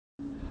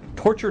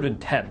Tortured and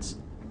tense,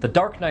 The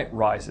Dark Knight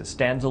Rises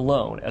stands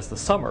alone as the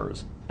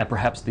summer's, and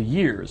perhaps the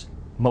year's,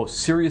 most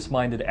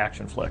serious-minded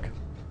action flick.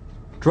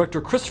 Director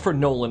Christopher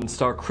Nolan and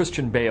star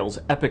Christian Bale's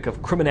epic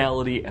of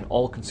criminality and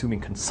all-consuming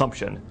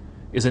consumption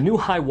is a new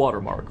high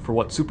watermark for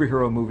what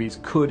superhero movies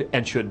could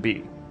and should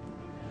be.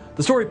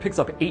 The story picks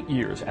up 8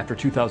 years after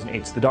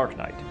 2008's The Dark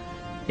Knight.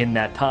 In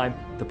that time,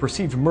 the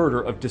perceived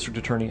murder of District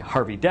Attorney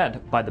Harvey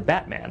Dent by the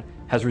Batman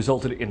has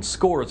resulted in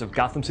scores of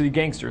Gotham City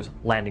gangsters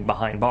landing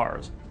behind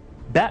bars.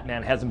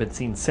 Batman hasn't been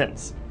seen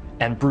since,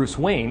 and Bruce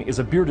Wayne is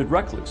a bearded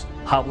recluse,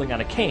 hobbling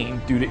on a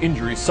cane due to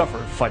injuries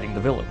suffered fighting the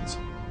villains.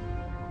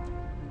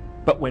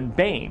 But when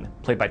Bane,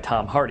 played by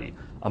Tom Hardy,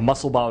 a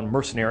muscle-bound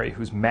mercenary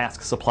whose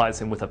mask supplies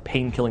him with a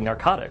pain-killing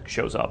narcotic,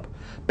 shows up,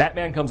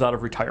 Batman comes out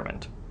of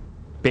retirement.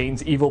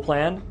 Bane's evil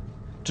plan?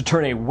 To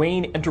turn a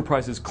Wayne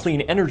Enterprises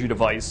clean energy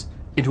device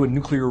into a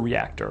nuclear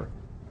reactor,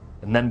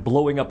 and then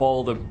blowing up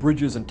all the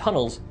bridges and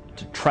tunnels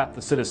to trap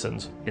the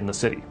citizens in the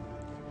city.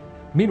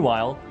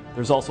 Meanwhile,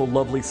 there's also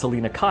lovely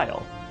Selina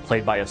Kyle,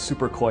 played by a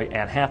super coy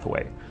Anne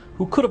Hathaway,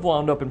 who could have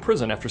wound up in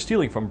prison after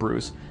stealing from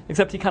Bruce,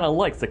 except he kind of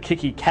likes the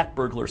kicky cat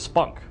burglar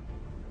spunk.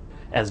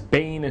 As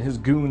Bane and his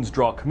goons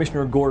draw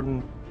Commissioner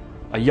Gordon,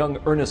 a young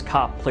earnest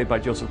cop played by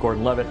Joseph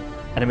Gordon-Levitt,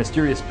 and a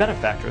mysterious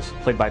benefactress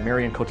played by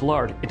Marion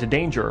Cotillard into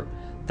danger,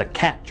 the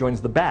Cat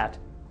joins the Bat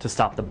to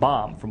stop the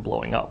bomb from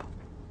blowing up.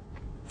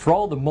 For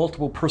all the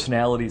multiple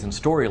personalities and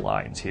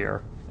storylines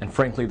here, and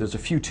frankly there's a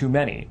few too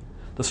many,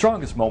 the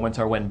strongest moments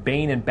are when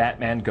Bane and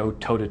Batman go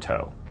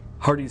toe-to-toe.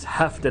 Hardy's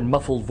heft and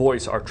muffled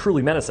voice are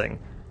truly menacing,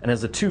 and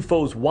as the two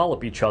foes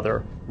wallop each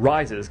other,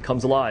 Rises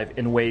comes alive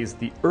in ways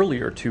the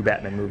earlier two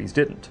Batman movies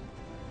didn't.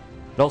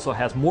 It also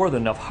has more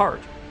than enough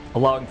heart,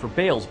 allowing for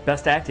Bale's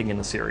best acting in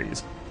the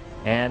series,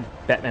 and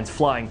Batman's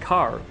flying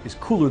car is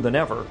cooler than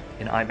ever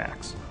in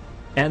IMAX.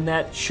 And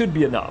that should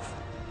be enough.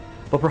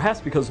 But perhaps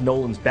because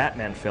Nolan's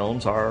Batman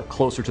films are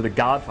closer to The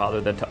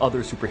Godfather than to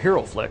other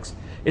superhero flicks,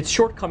 its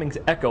shortcomings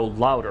echo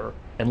louder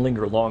and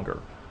linger longer.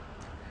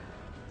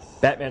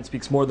 Batman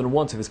speaks more than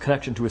once of his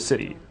connection to a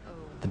city.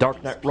 The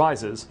Dark Knight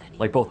Rises,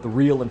 like both the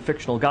real and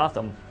fictional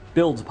Gotham,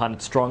 builds upon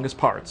its strongest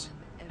parts,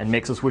 and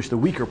makes us wish the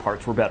weaker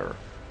parts were better.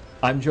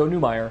 I'm Joe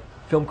Newmeyer,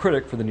 film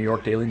critic for the New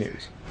York Daily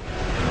News.